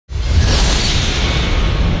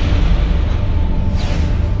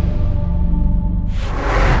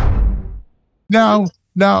Now,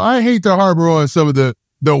 I hate to harbor on some of the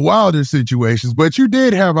wilder situations, but you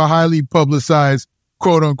did have a highly publicized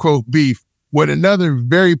quote unquote beef with another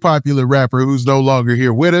very popular rapper who's no longer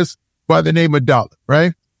here with us by the name of Dolla,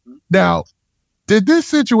 right? Now, did this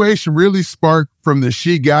situation really spark from the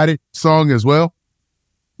She Got It song as well?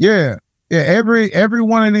 Yeah. Yeah, every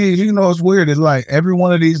one of these, you know, it's weird. It's like every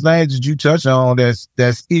one of these lanes that you touch on, that's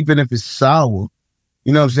even if it's sour,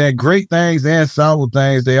 you know what I'm saying? Great things and sour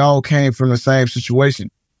things, they all came from the same situation.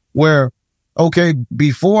 Where, okay,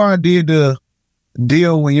 before I did the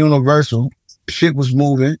deal with Universal, shit was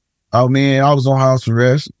moving. I mean, I was on house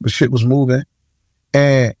arrest, but shit was moving.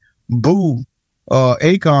 And Boo,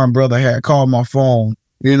 Akon brother had called my phone,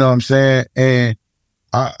 you know what I'm saying? And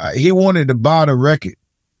he wanted to buy the record.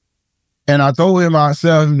 And I told him I'd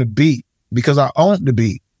sell him the beat because I owned the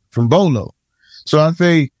beat from Bolo. So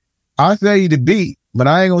I sell you the beat, but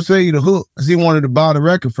I ain't gonna sell you the hook because he wanted to buy the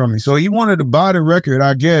record from me. So he wanted to buy the record,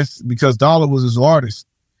 I guess, because Dolla was his artist.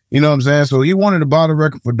 You know what I'm saying? So he wanted to buy the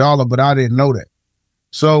record for Dolla, but I didn't know that.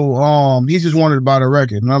 So he just wanted to buy the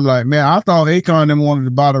record. And I'm like, man, I thought Akon them wanted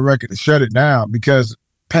to buy the record to shut it down because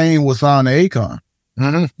Pain was signed to Akon.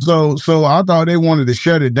 Mm-hmm. So I thought they wanted to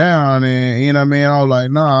shut it down, and you know what I mean. I was like,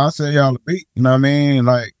 nah, I sell y'all the beat. You know what I mean?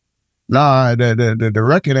 Like, nah, the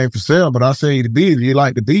record ain't for sale, but I sell you the beat. If you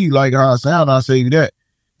like the beat, you like how it sound, I sell you that.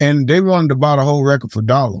 And they wanted to buy the whole record for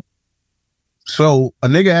 $1. So a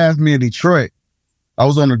nigga asked me in Detroit. I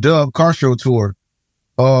was on the Dub car show tour.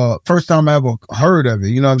 First time I ever heard of it.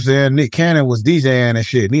 You know what I'm saying? Nick Cannon was DJing and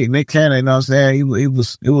shit. Nick Cannon, you know what I'm saying? It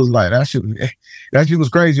was like that shit was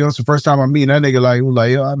crazy. You know, it's the first time I meet that nigga. Like, he was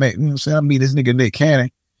like, yo, you know what I'm saying? I meet this nigga Nick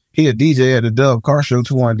Cannon. He a DJ at the Dub car show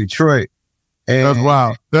tour in Detroit. And that's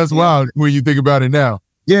wild. That's wild when you think about it now.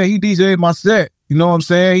 Yeah, he DJ'd my set. You know what I'm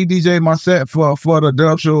saying? He DJ'd my set for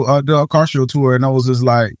the Dub car show tour, and I was just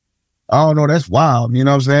like, I don't know, that's wild. You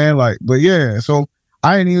know what I'm saying? Like, but yeah, so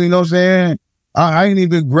I ain't even, you know what I'm saying? I ain't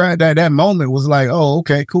even grab that moment was like, oh,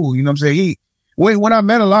 okay, cool. You know what I'm saying? When I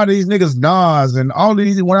met a lot of these niggas, Nas and all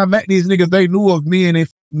these, when I met these niggas, they knew of me and they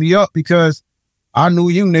f***ed me up because I knew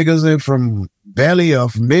you niggas and from Belly or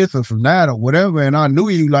from Myth or from that or whatever. And I knew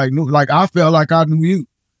you like I felt like I knew you.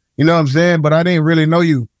 You know what I'm saying? But I didn't really know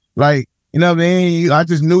you. Like, you know what I mean? I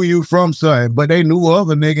just knew you from something, but they knew of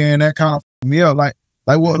a nigga and that kind of f***ed me up. Like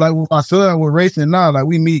with my son, we're racing now. Like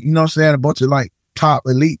we meet, you know what I'm saying? A bunch of like top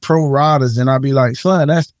elite pro riders, and I'll be like, son,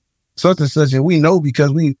 that's such and such, and we know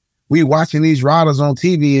because we watching these riders on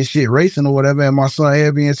TV and shit racing or whatever, and my son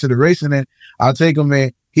had me into the racing, and I'll take him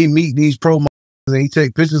and he meet these pro and he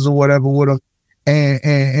take pictures or whatever with them,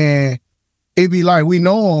 and it be like we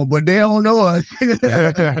know them, but they don't know us.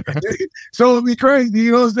 So it'd be crazy,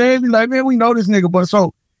 you know what I'm saying? It'd be like, man, we know this nigga, but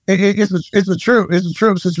so it's a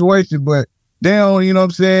trip situation, but they don't, you know what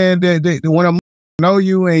I'm saying? They when I know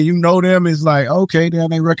you and you know them, it's like, okay,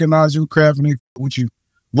 then they recognize you, craft, and they with you.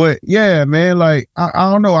 But yeah, man, like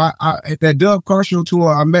I don't know. I at that Dub car show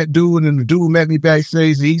tour, I met dude, and the dude met me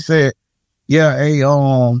backstage. And he said, "Yeah, hey,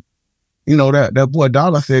 you know that boy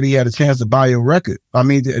Dolla said he had a chance to buy your record. I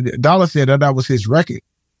mean, Dolla said that was his record.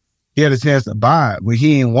 He had a chance to buy it, but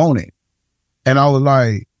he didn't want it." And I was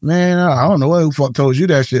like, man, I don't know who fuck told you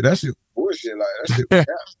that shit. That shit bullshit. Like that shit.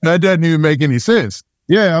 That doesn't even make any sense.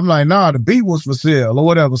 Yeah, I'm like, nah, the beat was for sale or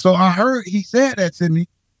whatever. So I heard he said that to me,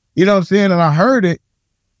 you know what I'm saying? And I heard it.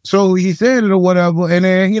 So he said it or whatever. And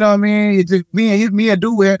then, you know what I mean? It just, me and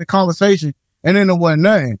dude had the conversation, and then there wasn't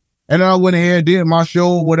nothing. And then I went ahead, did my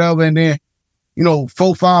show or whatever. And then, you know,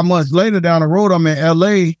 4-5 months later down the road, I'm in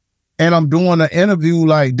LA and I'm doing an interview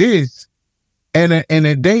like this. And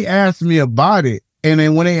then they asked me about it. And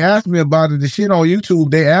then when they asked me about it, the shit on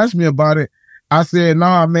YouTube, they asked me about it. I said,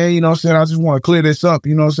 nah, man, you know what I'm saying? I just want to clear this up.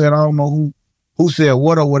 You know what I'm saying? I don't know who said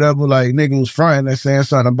what or whatever. Like, nigga was fronting and saying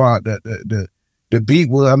something about the beat.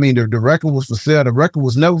 Well, I mean, the record was for sale. The record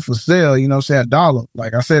was never for sale. You know what I'm saying? Dolla.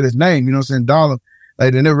 Like I said his name, you know what I'm saying? Dolla.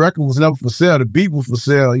 Like, the record was never for sale. The beat was for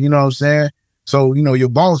sale. You know what I'm saying? So, you know, your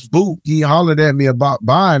boss, Boo, he hollered at me about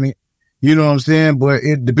buying it. You know what I'm saying? But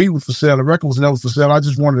the beat was for sale. The record was never for sale. I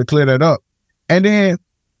just wanted to clear that up. And then,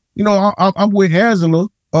 you know, I'm with Hazel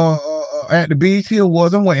at the BET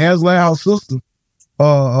Awards. I'm with Hazel and her sister,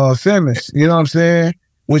 Simmons. You know what I'm saying?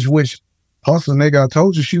 Which Hustle, nigga, I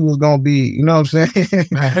told you she was gonna be. You know what I'm saying?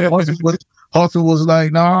 Hustle was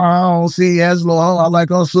like, no, I don't see Hazel. I like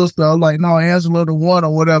her sister. I was like, no, Hazel the one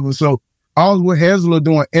or whatever. So I was with Hazel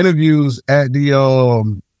doing interviews at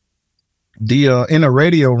in a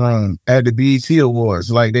radio room at the BET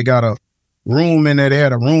Awards. Like, they got a room in there. They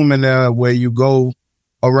had a room in there where you go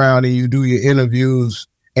around and you do your interviews.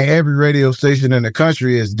 And every radio station in the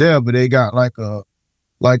country is there, but they got like a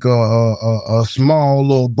like a small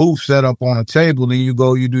little booth set up on a table, and you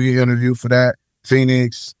go, you do your interview for that.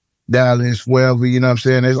 Phoenix, Dallas, wherever, you know what I'm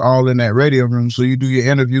saying? It's all in that radio room. So you do your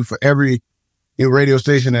interview for every radio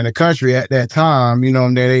station in the country at that time, you know,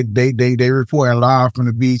 and they reporting live from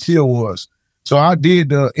the BET Awards. So I did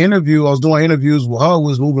the interview. I was doing interviews with her,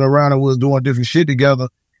 was moving around and was doing different shit together.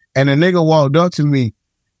 And the nigga walked up to me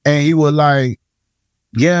and he was like,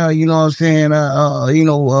 yeah, you know what I'm saying?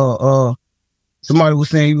 Somebody was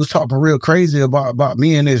saying he was talking real crazy about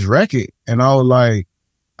me and this record. And I was like,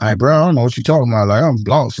 hey, bro, I don't know what you talking about. Like, I'm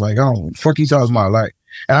lost. Like, I don't fuck you talking about. Like,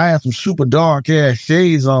 and I had some super dark ass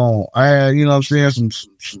shades on. I had, you know what I'm saying,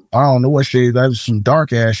 some I don't know what shades. I had some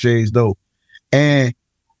dark ass shades though. And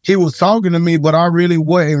he was talking to me, but I really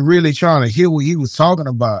wasn't really trying to hear what he was talking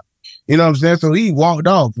about. You know what I'm saying? So he walked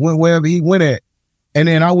off, went wherever he went at. And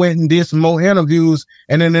then I went and did some more interviews.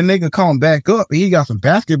 And then the nigga come back up. He got some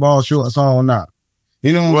basketball shorts on now.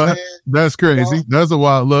 You know what I'm saying? That's crazy. That's a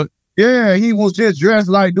wild look. Yeah, he was just dressed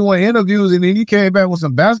like doing interviews, and then he came back with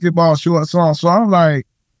some basketball shorts on. So I'm like,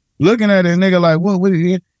 looking at this nigga like, what is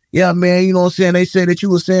he? Yeah, man, you know what I'm saying? They said that you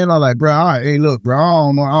were saying, I'm like, bro, all right, hey, look, bro, I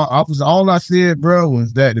don't know. All I said, bro,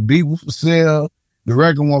 was that the beat was for sale, the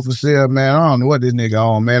record was for sale, man. I don't know what this nigga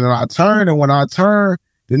on, man. And I turned, and when I turned,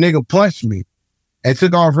 the nigga punched me and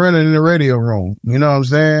took off running in the radio room. You know what I'm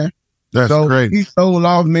saying? That's great. He stole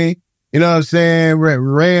off me. You know what I'm saying?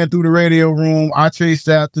 Ran through the radio room. I chased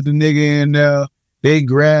after the nigga in there. They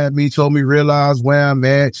grabbed me, told me, realize where I'm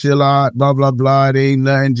at, chill out, blah, blah, blah. They ain't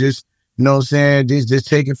nothing. Just, you know what I'm saying? Just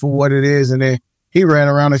take it for what it is. And then he ran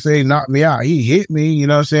around and said he knocked me out. He hit me, you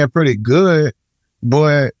know what I'm saying, pretty good.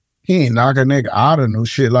 But he ain't knock a nigga out or no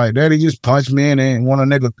shit like that. He just punched me in and want a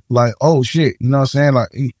nigga like, oh shit. You know what I'm saying? Like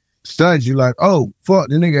he stunned you like, oh, fuck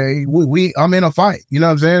the nigga. I'm in a fight. You know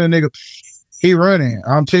what I'm saying? The nigga, he running.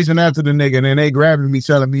 I'm chasing after the nigga, and then they grabbing me,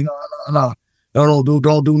 telling me, no,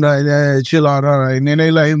 don't do nothing. Chill out. And then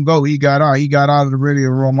they let him go. He got out. He got out of the radio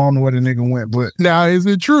room. I don't know where the nigga went, but now is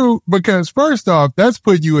it true? Because first off, that's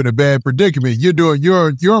put you in a bad predicament.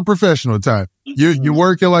 You're on professional time. You're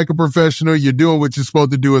working like a professional. You're doing what you're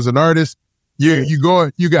supposed to do as an artist. You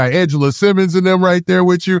got Angela Simmons and them right there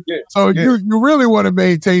with you. Yeah. So you really want to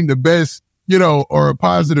maintain the best, or a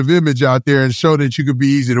positive image out there and show that you could be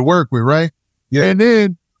easy to work with, right? Yeah. And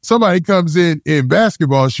then somebody comes in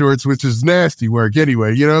basketball shorts, which is nasty work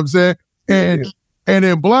anyway, you know what I'm saying? And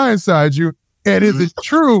then blindsides you. And is it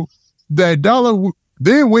true that Dolla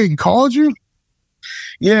then went and called you?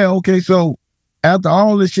 Yeah, okay. So after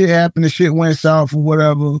all this shit happened, the shit went south or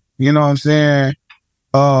whatever, you know what I'm saying?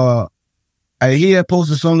 He had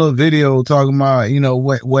posted some little video talking about,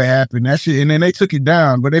 what happened, that shit, and then they took it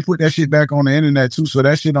down, but they put that shit back on the internet too, so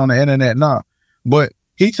that shit on the internet now. But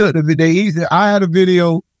he took the video. I had a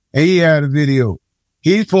video and he had a video.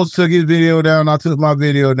 He supposed to took his video down. I took my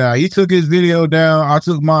video down. He took his video down. I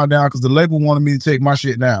took mine down because the label wanted me to take my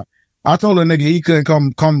shit down. I told the nigga he couldn't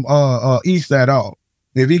come east at all.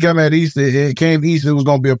 If he come at east, it came east, it was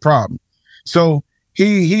gonna be a problem. So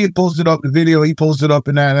he posted up the video. He posted up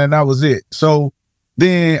and that was it. So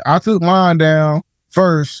then I took mine down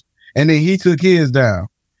first, and then he took his down,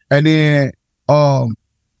 and then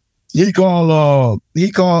He called me.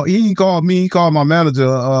 He called my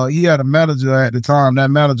manager. He had a manager at the time. That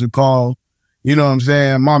manager called, you know what I'm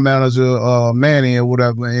saying, my manager, Manny or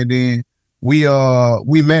whatever. And then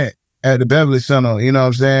we met at the Beverly Center, you know what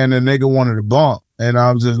I'm saying? And nigga wanted to bump. And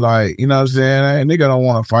I was just like, you know what I'm saying? Hey, nigga don't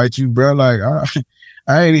want to fight you, bro. Like,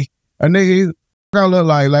 I ain't a nigga. I look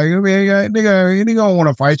like, I mean, nigga don't want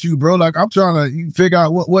to fight you, bro. Like, I'm trying to figure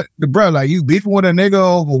out what the bro, like, you beefing with a nigga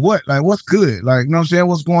over what? Like, what's good? Like, you know what I'm saying?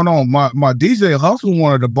 What's going on? My DJ Hustle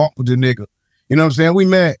wanted to bump with the nigga. You know what I'm saying? We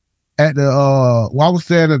met at the, while I was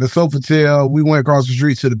staying at the Sofitel, we went across the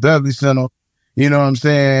street to the Beverly Center, you know what I'm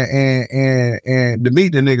saying? And to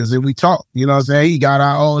meet the niggas, and we talked, you know what I'm saying? He got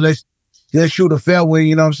out, let's shoot a fairway,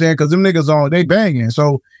 you know what I'm saying? Cause them niggas they banging.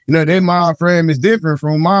 So, their mind frame is different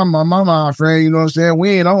from my mind frame, you know what I'm saying? We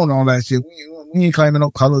ain't on all that shit. We ain't claiming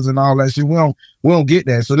no colors and all that shit. We don't get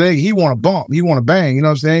that. So he want to bump, he want to bang, you know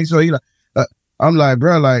what I'm saying? So he like, I'm like,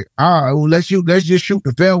 bro, like, all right, well, let's just shoot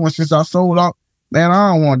the fair one since I sold out. Man,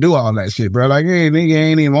 I don't want to do all that shit, bro. Like, hey, nigga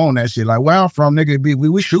ain't even on that shit. Like, where I'm from, nigga,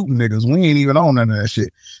 we shooting niggas. We ain't even on none of that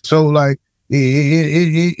shit. So, like,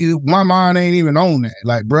 my mind ain't even on that.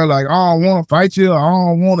 Like, bro, like, I don't want to fight you. I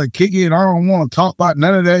don't want to kick it. I don't want to talk about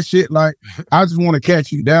none of that shit. Like, I just want to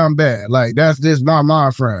catch you down bad. Like, that's just not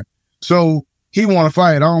my friend. So he want to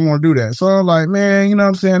fight. I don't want to do that. So I'm like, man, you know what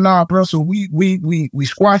I'm saying? Nah, bro. So we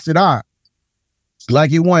squashed it out.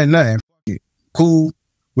 Like it wasn't nothing. Fuck it. Cool.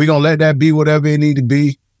 We gonna let that be whatever it need to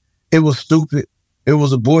be. It was stupid. It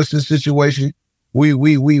was a bullshit situation. We you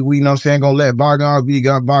know what I'm saying, gonna let bygones be,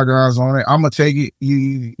 got bygones on it. I'm gonna take it,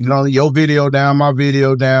 you know, your video down, my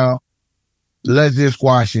video down. Let's just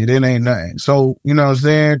squash it. It ain't nothing. So, you know what I'm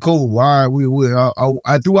saying? Cool. All right,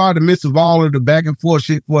 I threw out the midst of all of the back and forth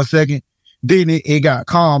shit for a second. Then it got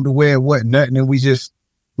calm to where it wasn't nothing, and we just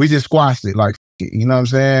squashed it, like, you know what I'm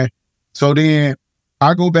saying? So then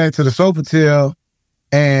I go back to the Sofitel,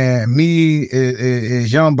 and me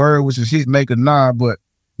is Young Bird, which is his maker now, but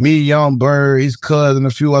me, Young Bird, his cousin, a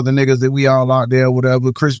few other niggas that we all out there,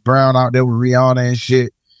 whatever, Chris Brown out there with Rihanna and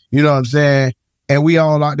shit, you know what I'm saying? And we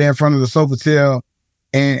all out there in front of the Sofitel,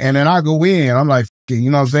 and then I go in, I'm like, you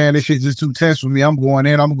know what I'm saying? This shit just too tense for me. I'm going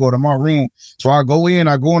in, I'm gonna go to my room. So I go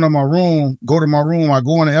into my room, I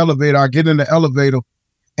go in the elevator, I get in the elevator,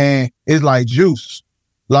 and it's like juice.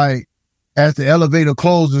 Like, as the elevator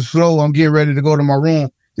closes slow, I'm getting ready to go to my room.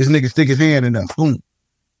 This nigga stick his hand in there, boom,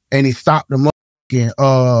 and he stopped the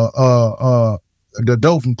the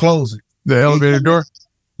door from closing. The elevator door?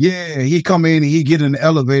 Yeah, he come in and he get in the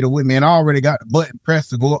elevator with me, and I already got the button pressed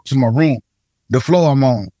to go up to my room, the floor I'm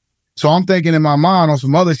on. So I'm thinking in my mind on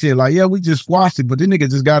some other shit, like, yeah, we just squashed it, but this nigga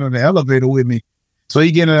just got in the elevator with me. So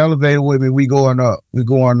he get in the elevator with me, we going up to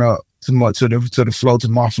the floor, to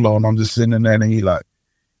my floor, and I'm just sitting in there, and he like,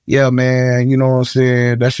 yeah, man, you know what I'm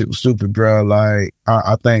saying? That shit was stupid, bro. Like,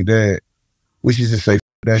 I think that we should just say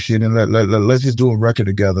that shit and let's just do a record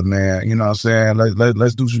together, man. You know what I'm saying?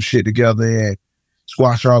 Let's do some shit together and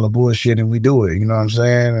squash all the bullshit, and we do it. You know what I'm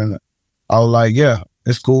saying? And I was like, yeah,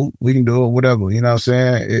 it's cool. We can do it, whatever. You know what I'm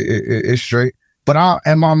saying? It's straight. But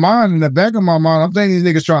in my mind, in the back of my mind, I'm thinking these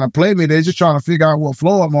niggas trying to play me. They're just trying to figure out what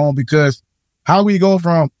floor I'm on, because how we go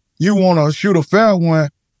from you want to shoot a fair one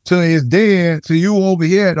to it's dead to you over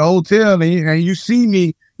here at the hotel, and you see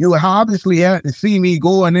me, you obviously had to see me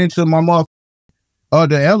going into my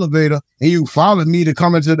the elevator, and you followed me to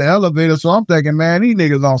come into the elevator. So I'm thinking, man, these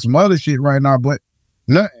niggas on some other shit right now, but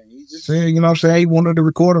nothing. He just said, you know what I'm saying, he wanted to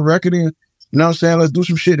record a record, and, you know what I'm saying, let's do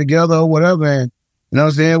some shit together or whatever. And, you know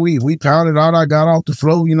what I'm saying, we pounded out, I got off the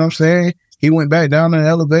floor, you know what I'm saying, he went back down in the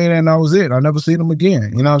elevator, and that was it. I never seen him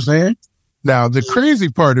again, you know what I'm saying? Now, the crazy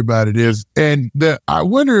part about it is, and I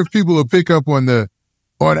wonder if people will pick up on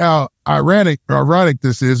how ironic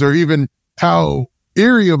this is, or even how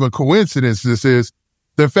eerie of a coincidence this is,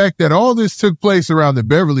 the fact that all this took place around the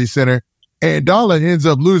Beverly Center, and Dolla ends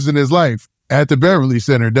up losing his life at the Beverly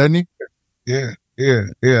Center, doesn't he? Yeah.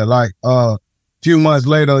 Like, few months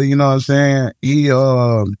later, you know what I'm saying, he,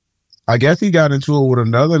 I guess he got into it with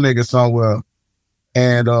another nigga somewhere,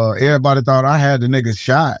 and everybody thought I had the nigga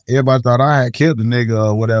shot. Everybody thought I had killed the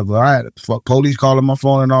nigga or whatever. I had police calling my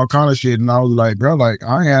phone and all kind of shit, and I was like, bro, like,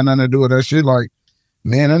 I ain't had nothing to do with that shit. Like,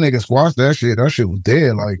 man, that nigga squashed that shit. That shit was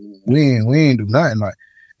dead. Like, we ain't do nothing. Like,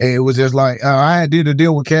 and it was just like, I did a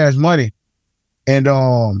deal with Cash Money, and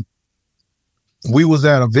we was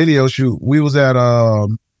at a video shoot. We was at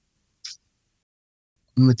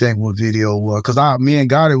let me think what video it was, because me and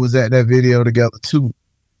Gotti was at that video together too.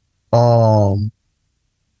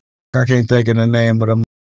 I can't think of the name, but I'm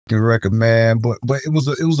record, man. But it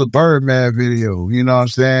was a Birdman video. You know what I'm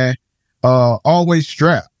saying? Always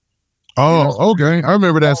Strapped. Oh, you know? Okay. I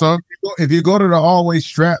remember that song. If you go to the Always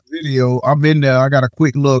Strapped video, I'm in there. I got a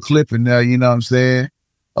quick little clip in there. You know what I'm saying?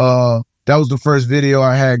 That was the first video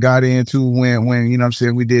I had got into when you know what I'm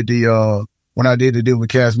saying, we did when I did the deal with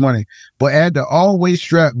Cash Money. But at the Always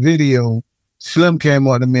Strapped video, Slim came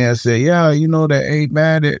up to me and said, yeah, you know, that ain't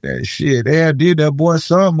mad at that shit. They had did that boy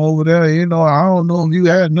something over there. You know, I don't know if you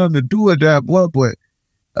had nothing to do with that boy, but,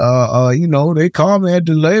 you know, they called me at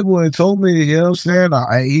the label and told me, you know what I'm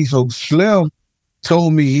saying? So Slim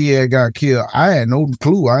told me he had got killed. I had no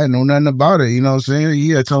clue. I didn't know nothing about it. You know what I'm saying? He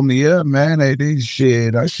had told me, yeah, man,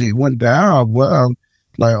 that shit went down. Well,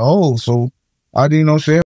 like, oh, so I didn't know what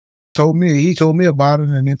I'm saying. He told me about it,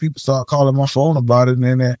 and then people started calling my phone about it,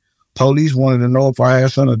 and then police wanted to know if I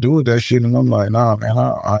had something to do with that shit, and I'm like, nah, man,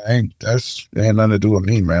 I ain't. That ain't nothing to do with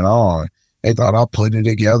me, man. They thought I put it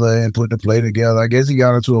together and put the play together. I guess he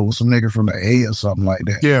got into it with some nigga from the A or something like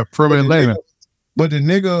that. Yeah, from Atlanta. But the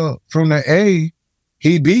nigga from the A,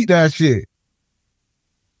 he beat that shit.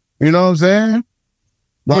 You know what I'm saying?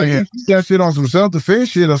 Like, he beat that shit on some self-defense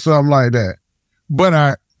shit or something like that.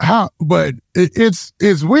 But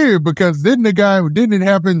it's weird, because didn't it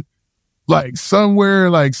happen like somewhere,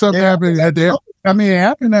 like something happened at the, I mean, it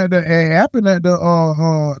happened at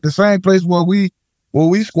the same place where we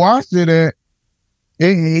squashed it at.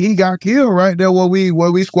 He got killed right there where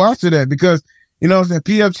we squashed it at, because, you know what I'm saying,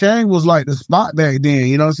 P.F. Chang was like the spot back then.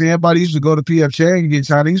 You know what I'm saying? Everybody used to go to P.F. Chang and get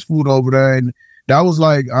Chinese food over there, and that was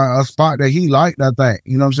like a spot that he liked, I think.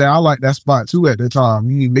 You know what I'm saying? I liked that spot too at the time.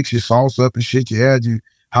 You mix your sauce up and shit. You add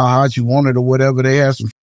how hot you want it or whatever. They had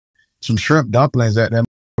some shrimp dumplings at that,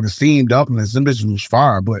 the steamed dumplings. Them bitches was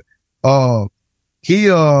fire. But he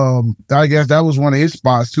I guess that was one of his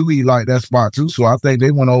spots too. He liked that spot too. So I think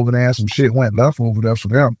they went over there and some shit went left over there for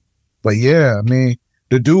them. But yeah, I mean,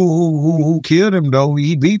 the dude who killed him though,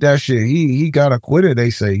 he beat that shit. He got acquitted, they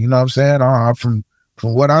say. You know what I'm saying?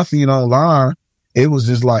 From what I seen online, it was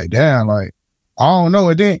just like, damn, like, I don't know.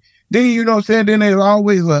 And then you know what I'm saying? Then there's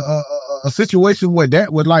always a situation where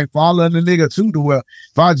that would like follow the nigga too, to where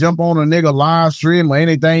if I jump on a nigga live stream or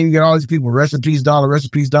anything, you get all these people, rest in peace, Dolla, rest in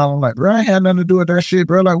peace, Dolla. I'm like, bro, I had nothing to do with that shit,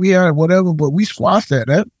 bro. Like, we had whatever, but we squashed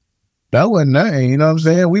that. That wasn't nothing, you know what I'm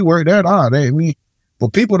saying? We worked that out.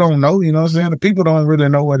 But people don't know, you know what I'm saying? The people don't really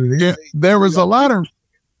know what it is. Yeah, there was a lot of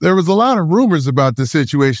rumors about the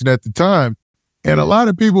situation at the time, and a lot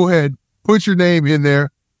of people had put your name in there,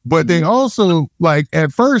 but they also, like,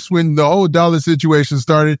 at first when the whole Dolla situation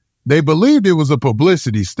started, they believed it was a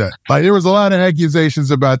publicity stunt. Like, there was a lot of accusations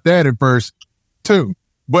about that at first too,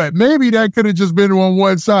 but maybe that could have just been on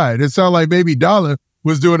one side. It sounded like maybe Dolla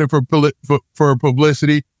was doing it for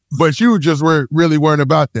publicity, but you just weren't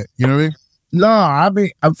about that. You know what I mean? No, I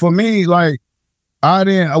mean, for me, like,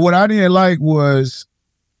 what I didn't like was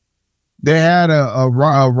they had a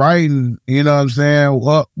writing, you know what I'm saying,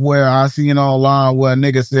 up where I seen online where a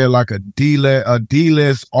nigga said like a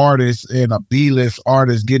D-list artist and a B-list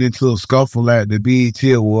artist get into a scuffle at the BET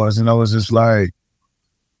Awards, and I was just like,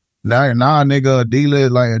 nah, nigga,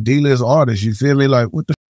 a D-list artist, you feel me? Like, what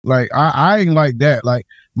the like, I ain't like that. Like,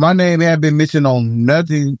 my name had been mentioned on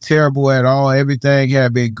nothing terrible at all. Everything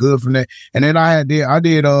had been good from that. And then I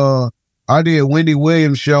did Wendy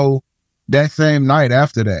Williams' show that same night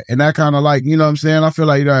after that. And that kind of like, you know what I'm saying? I feel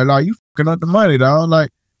like, you fucking up the money, dog. Like,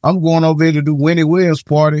 I'm going over there to do Wendy Williams'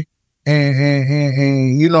 party.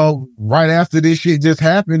 And you know, right after this shit just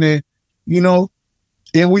happened, and, you know,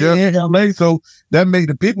 and we in LA, so that make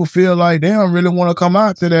the people feel like they don't really want to come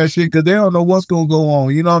out to that shit because they don't know what's going to go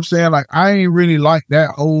on. You know what I'm saying? Like, I ain't really like that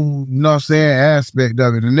whole, you know what I'm saying, aspect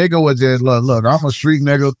of it. The nigga was just, look, I'm a street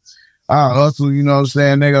nigga. I hustle, you know what I'm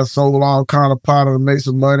saying? Nigga sold all kind of powder to make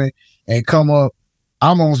some money and come up.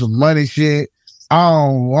 I'm on some money shit. I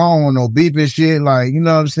don't want no beef and shit. Like, you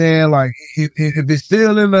know what I'm saying? Like, if it's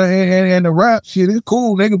still in the rap shit, it's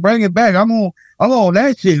cool. Nigga, bring it back. I'm on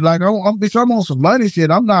that shit. Like, I'm on some money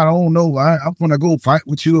shit. I'm not on no, I'm gonna go fight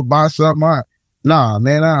with you or buy something. Nah,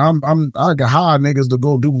 man, I got hire niggas to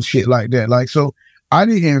go do shit like that. Like, so I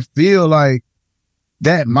didn't feel like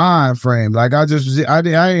that mind frame. Like, I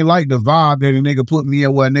ain't like the vibe that a nigga put me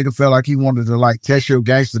in where a nigga felt like he wanted to like test your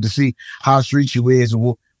gangster to see how street you is,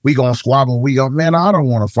 and we gonna squabble. Man, I don't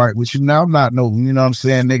want to fight with you now. I'm not no, you know what I'm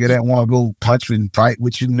saying, nigga that want to go punch and fight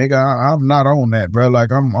with you, nigga. I'm not on that, bro.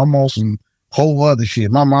 Like, I'm on some whole other shit.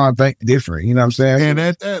 My mind think different, you know what I'm saying? And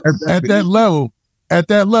at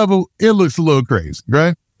that level, it looks a little crazy,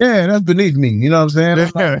 right? Yeah, that's beneath me, you know what I'm saying? You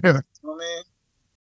know what I mean?